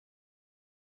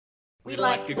We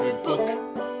like a good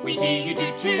book, we hear you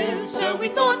do too, so we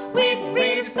thought we'd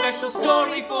read a special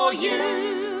story for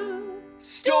you.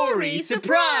 Story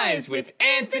Surprise with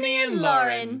Anthony and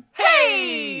Lauren.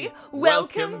 Hey!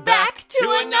 Welcome back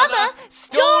to another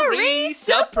Story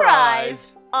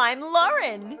Surprise! I'm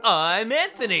Lauren. I'm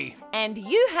Anthony. And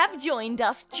you have joined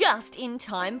us just in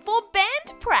time for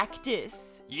band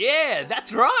practice. Yeah,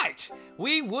 that's right.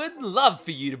 We would love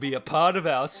for you to be a part of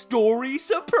our Story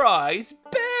Surprise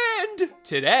band.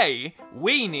 Today,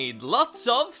 we need lots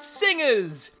of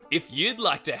singers. If you'd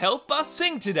like to help us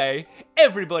sing today,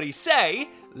 everybody say,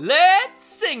 "Let's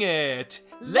sing it!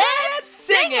 Let's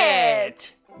sing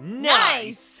it!"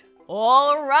 Nice!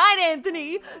 All right,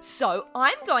 Anthony. So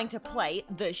I'm going to play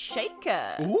the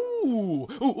shaker.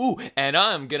 Ooh, and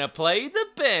I'm gonna play the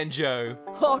banjo.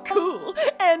 Oh, cool.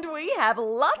 And we have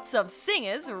lots of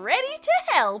singers ready to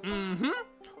help.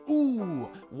 Ooh,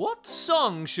 what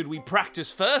song should we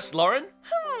practice first, Lauren?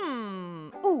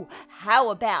 How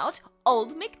about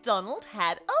Old MacDonald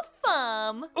Had a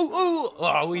Farm?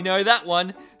 Oh, we know that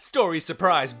one. Story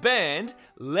Surprise Band,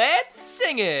 let's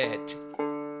sing it.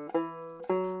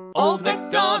 Old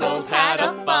MacDonald had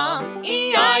a farm,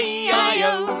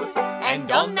 E-I-E-I-O. And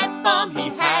on that farm he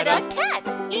had a cat,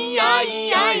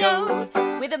 E-I-E-I-O.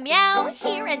 With a meow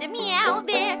here and a meow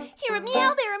there, here a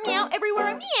meow, there a meow, everywhere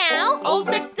a meow. Old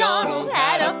MacDonald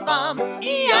had a farm,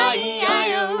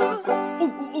 E-I-E-I-O.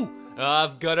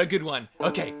 I've got a good one.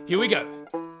 Okay, here we go.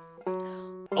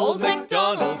 Old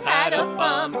MacDonald had a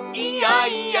farm,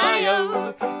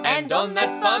 E-I-E-I-O. And on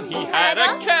that farm he had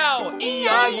a cow,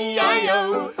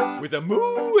 E-I-E-I-O. With a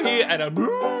moo here and a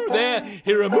moo there,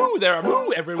 here a moo, there a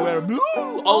moo, everywhere a moo.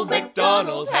 Old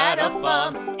MacDonald had a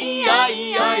farm,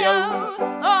 E-I-E-I-O.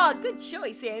 Oh, good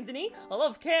choice, Anthony. I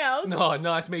love cows. Oh,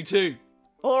 nice, me too.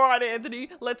 All right, Anthony,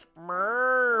 let's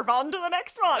move on to the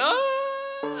next one.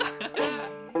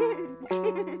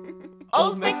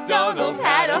 Old MacDonald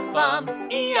had a farm,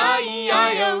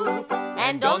 E-I-E-I-O.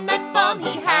 And on that farm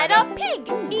he had a pig,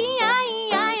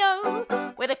 E-I-E-I-O.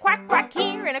 With a quack quack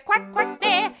here and a quack quack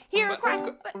there, here a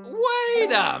quack.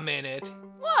 Wait a minute.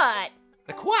 What?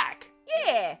 A quack?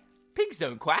 Yeah. Pigs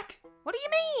don't quack. What do you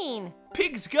mean?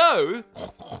 Pigs go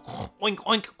oink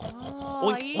oink,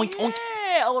 oink oink oink.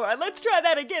 Yeah. All right, let's try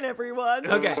that again, everyone.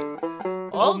 Okay.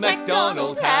 Old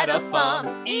MacDonald had a farm,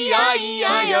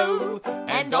 E-I-E-I-O.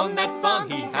 And on that farm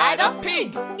he had a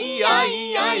pig,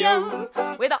 E-I-E-I-O.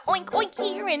 With a oink oink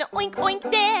here and a oink oink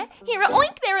there, here a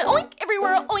oink, there a oink,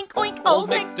 everywhere a oink oink. Old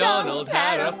MacDonald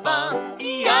had a farm,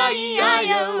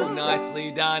 E-I-E-I-O.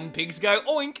 Nicely done. Pigs go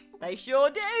oink. They sure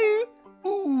do.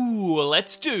 Ooh,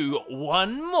 let's do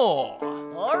one more.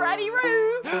 Alrighty,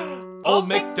 Roo. Old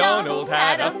MacDonald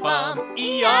had a farm,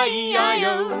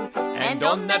 E-I-E-I-O. And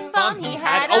on that farm he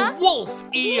had a wolf,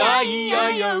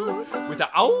 E-I-E-I-O. With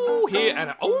a oh here and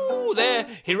a oh there,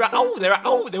 here a oh, there a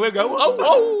oh, there we go,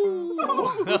 oh.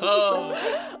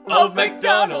 Old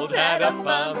MacDonald had a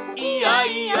farm,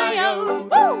 E-I-E-I-O.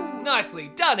 Nicely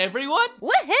done, everyone.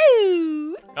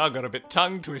 Woohoo! I got a bit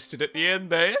tongue twisted at the end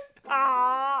there.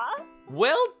 Ah.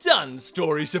 Well done,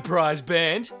 Story Surprise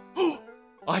Band.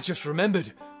 I just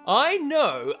remembered. I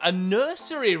know a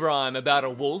nursery rhyme about a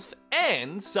wolf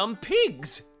and some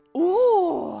pigs.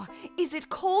 Ooh, is it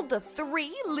called The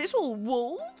Three Little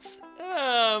Wolves?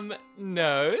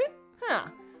 No. Huh.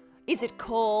 Is it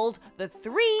called The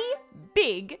Three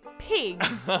Big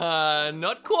Pigs?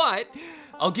 Not quite.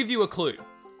 I'll give you a clue.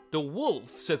 The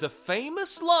wolf says a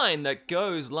famous line that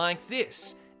goes like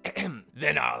this.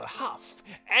 Then I'll huff,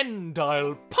 and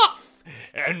I'll puff,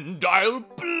 and I'll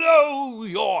blow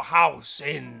your house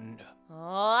in.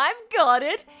 I've got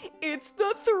it. It's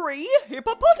the Three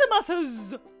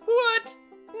Hippopotamuses. What?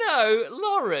 No,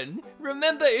 Lauren.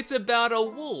 Remember, it's about a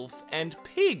wolf and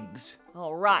pigs.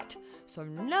 All right. So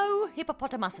no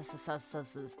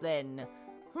hippopotamuses then.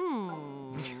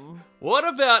 What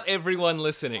about everyone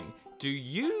listening? Do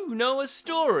you know a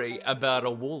story about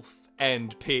a wolf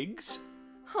and pigs?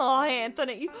 Oh,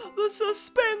 Anthony, the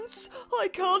suspense. I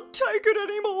can't take it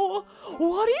anymore.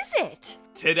 What is it?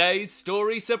 Today's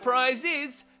story surprise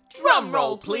is, drum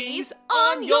roll please,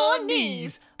 on your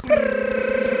knees. Bing!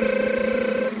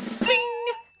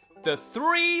 The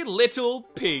Three Little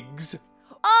Pigs.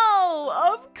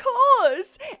 Oh, of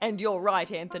course. And you're right,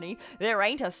 Anthony. There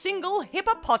ain't a single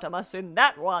hippopotamus in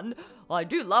that one. I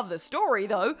do love the story,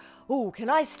 though. Oh, can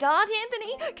I start,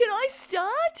 Anthony? Can I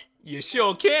start? You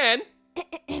sure can.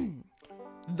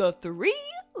 The Three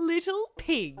Little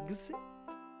Pigs.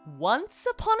 Once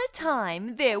upon a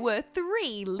time, there were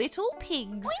 3 little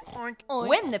pigs.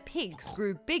 When the pigs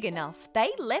grew big enough, they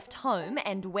left home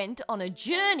and went on a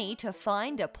journey to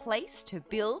find a place to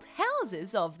build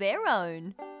houses of their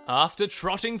own. After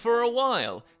trotting for a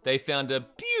while, they found a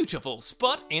beautiful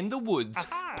spot in the woods,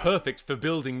 perfect for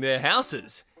building their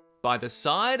houses. By the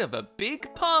side of a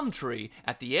big palm tree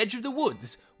at the edge of the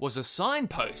woods was a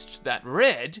signpost that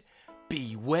read,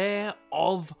 "Beware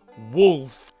of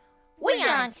wolf," We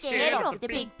aren't scared of the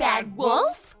big bad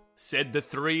wolf, said the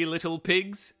 3 little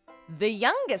pigs. The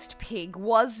youngest pig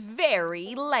was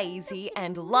very lazy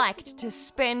and liked to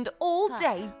spend all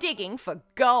day digging for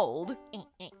gold.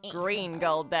 Green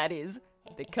gold, that is.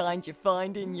 The kind you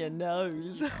find in your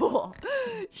nose.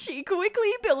 She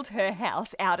quickly built her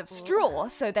house out of straw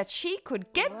so that she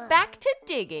could get back to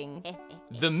digging.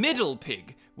 The middle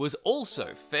pig was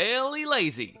also fairly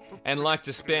lazy and liked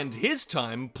to spend his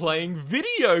time playing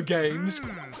video games.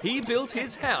 He built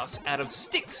his house out of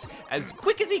sticks as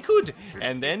quick as he could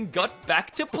and then got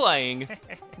back to playing.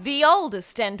 The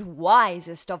oldest and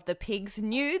wisest of the pigs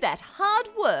knew that hard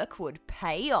work would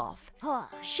pay off.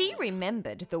 She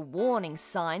remembered the warning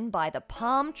sign by the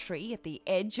palm tree at the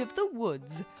edge of the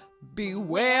woods.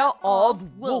 "Beware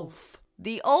of wolf."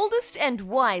 The oldest and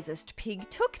wisest pig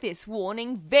took this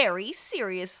warning very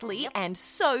seriously, and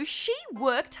so she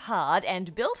worked hard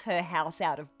and built her house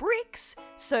out of bricks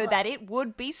so that it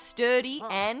would be sturdy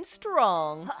and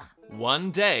strong.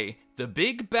 One day, the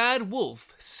big bad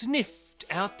wolf sniffed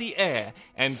out the air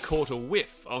and caught a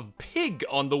whiff of pig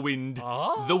on the wind.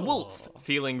 The wolf,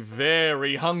 feeling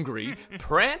very hungry,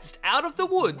 pranced out of the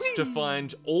woods to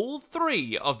find all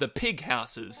 3 of the pig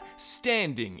houses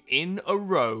standing in a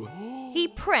row. He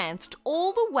pranced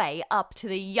all the way up to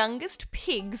the youngest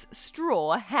pig's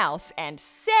straw house and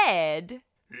said,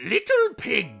 little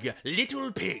pig,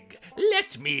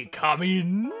 let me come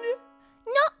in."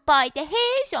 not by the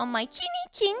hairs on my chinny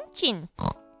chin chin.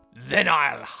 Then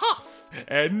I'll huff,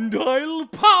 and I'll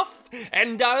puff,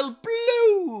 and I'll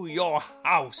blow your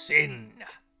house in.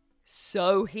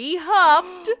 So he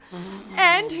huffed,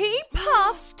 and he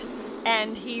puffed,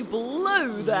 and he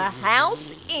blew the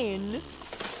house in.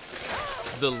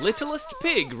 The littlest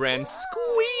pig ran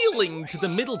squealing to the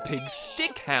middle pig's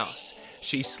stick house.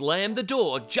 She slammed the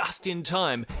door just in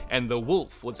time, and the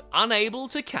wolf was unable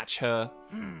to catch her.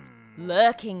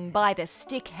 Lurking by the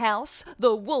stick house,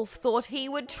 the wolf thought he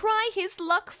would try his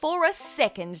luck for a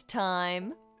second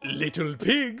time. Little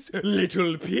pigs, let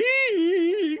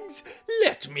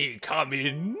me come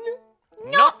in.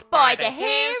 Not by the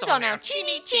hairs on our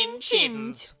chinny chin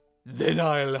chins. Then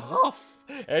I'll huff,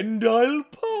 and I'll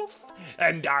puff,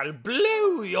 and I'll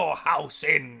blow your house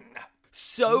in.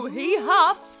 So he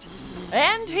huffed,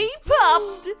 and he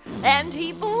puffed, and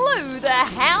he blew the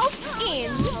house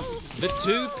in. The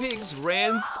 2 pigs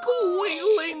ran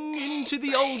squealing into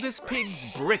the oldest pig's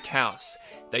brick house.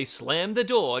 They slammed the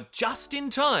door just in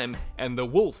time, and the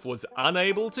wolf was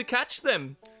unable to catch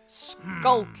them.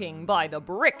 Skulking by the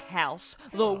brick house,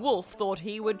 the wolf thought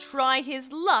he would try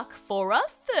his luck for a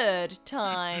 3rd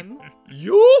time.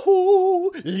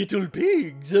 Yoo-hoo! Little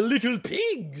pigs,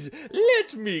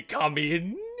 let me come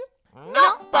in.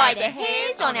 Not by the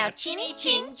hairs on our chinny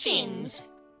chin chins.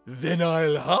 Then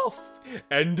I'll huff,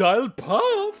 and I'll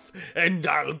puff, and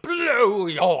I'll blow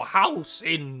your house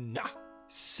in.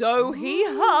 So he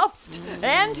huffed,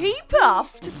 and he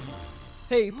puffed.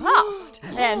 He puffed,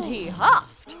 and he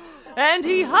huffed. And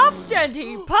he huffed, and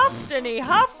he puffed, and he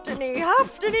huffed, and he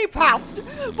huffed, and he puffed.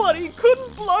 But he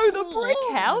couldn't blow the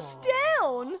brick house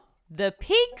down. The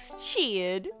pigs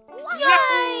cheered.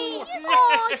 Yay!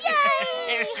 Oh,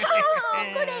 yay!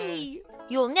 Oh, goody!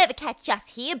 You'll never catch us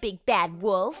here, big bad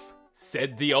wolf.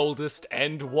 Said the oldest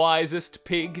and wisest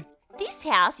pig. This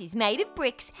house is made of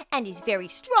bricks and is very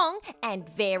strong and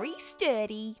very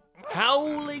sturdy.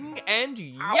 Howling and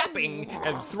yapping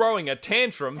and throwing a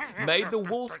tantrum made the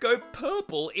wolf go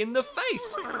purple in the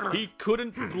face. He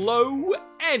couldn't blow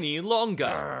any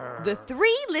longer. The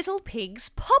 3 little pigs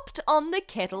popped on the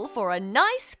kettle for a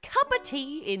nice cup of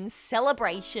tea in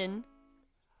celebration.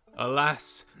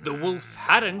 Alas, the wolf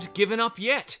hadn't given up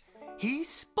yet. He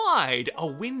spied a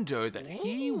window that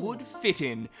he would fit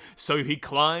in, so he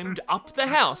climbed up the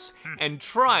house and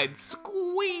tried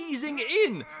squeezing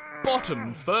in,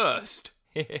 bottom first.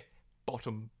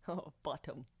 Bottom. Oh,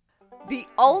 bottom. The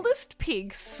oldest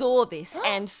pig saw this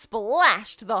and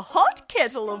splashed the hot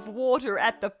kettle of water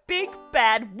at the big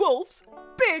bad wolf's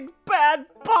big bad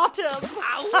bottom.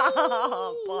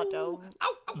 Bottom.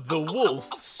 The wolf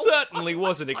certainly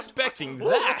wasn't expecting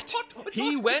that.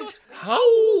 He went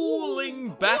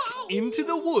howling back into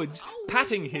the woods,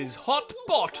 patting his hot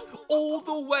bot all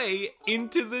the way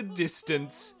into the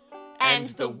distance. And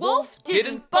the wolf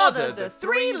didn't bother the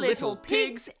three little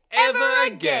pigs ever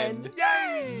again.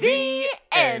 Yay! The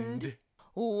end.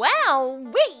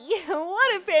 Wowee!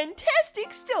 What a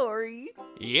fantastic story.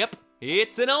 Yep,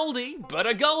 it's an oldie, but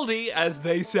a goldie, as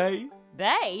they say.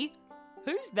 They?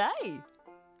 Who's they?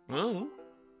 Oh.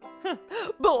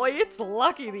 Boy, it's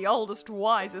lucky the oldest,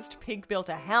 wisest pig built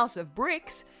a house of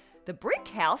bricks. The brick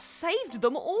house saved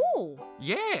them all.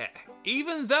 Yeah,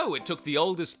 even though it took the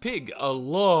oldest pig a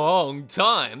long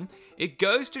time, it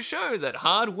goes to show that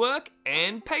hard work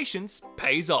and patience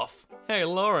pays off. Hey,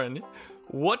 Lauren,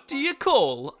 what do you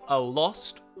call a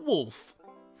lost wolf?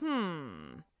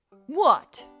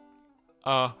 What?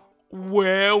 A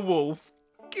werewolf.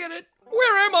 Get it?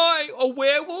 Where am I? A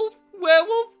werewolf?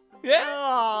 Werewolf? Yeah?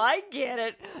 Oh, I get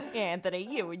it. Anthony,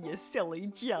 you and your silly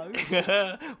jokes.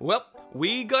 Well,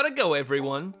 we gotta go,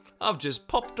 everyone. I've just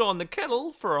popped on the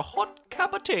kettle for a hot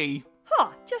cup of tea.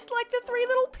 Huh, just like the three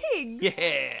little pigs.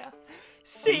 Yeah.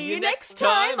 See you next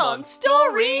time on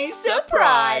Story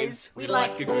Surprise. We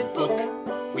like a good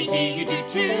book. We hear you do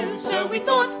too. So we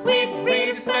thought we'd read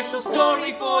a special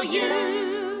story for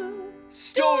you.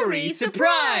 Story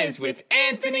Surprise with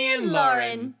Anthony and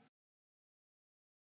Lauren.